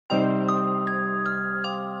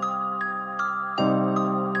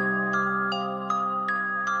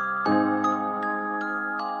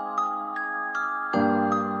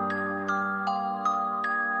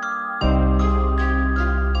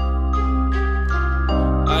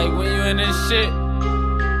you in this shit,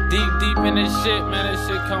 deep in this shit, man, this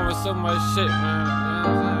shit come with so much shit, man. You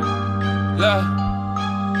know what I'm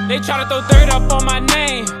saying? Look, they try to throw dirt up on my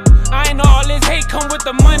name. I ain't know all this hate come with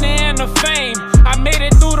the money and the fame. I made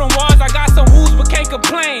it through them walls, I got some wounds but can't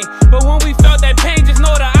complain. But when we felt that pain, just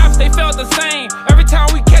know the ops, they felt the same. Every time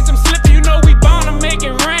we catch them slipping, you know we bound to make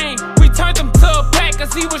it rain. We turned him to a pack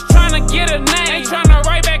cause he was trying to get a name. Ain't trying to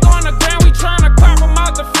right back on the ground, we trying to crop him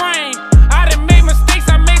out the frame. I done made mistakes,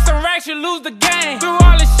 I made some racks, you lose the game. Through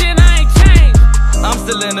all this shit, I ain't changed. I'm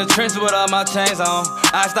still in the trench with all my chains on.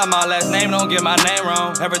 I stop my last name, don't get my name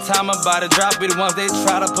wrong. Every time I'm about to drop, be the ones they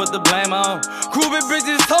try to put the blame on. Coop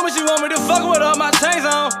bitches told me she want me to fuck with all my chains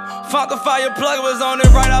on. Fuck the fire plug was on it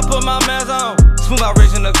right, I put my mans on. Smooth out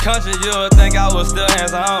rich in the country, you would think I was still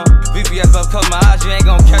hands on. VPS bust cut my eyes, you ain't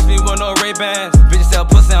gon' catch me with no Ray-Bans. Bitches sell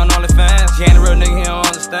pussy on OnlyFans. She ain't a real nigga, he don't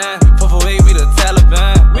understand. 448, we the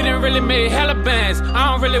Taliban. We done really made hella bands.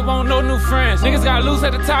 I don't really want no new friends. Niggas got loose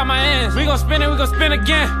at the top of my ends. We gon' spin it, we gon' spin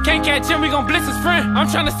again. Can't catch him, we gon' blitz his friend. I'm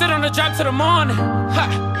tryna sit on the drop till the morning.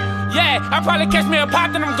 Ha. Yeah, I probably catch me a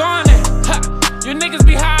pop, then I'm gone. Ha. You niggas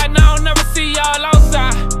be high, now I don't never see y'all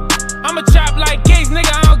outside. I'ma chop like Gates, nigga,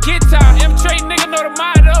 I don't get tired. M-Trade, nigga, know the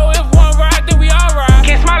motto. If one ride, then we all ride.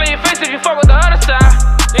 Can't smile in your face if you fuck with the other side.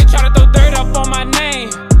 They tryna throw dirt up on my name.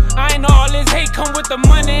 I ain't know all this hate come with the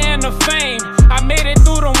money and the fame.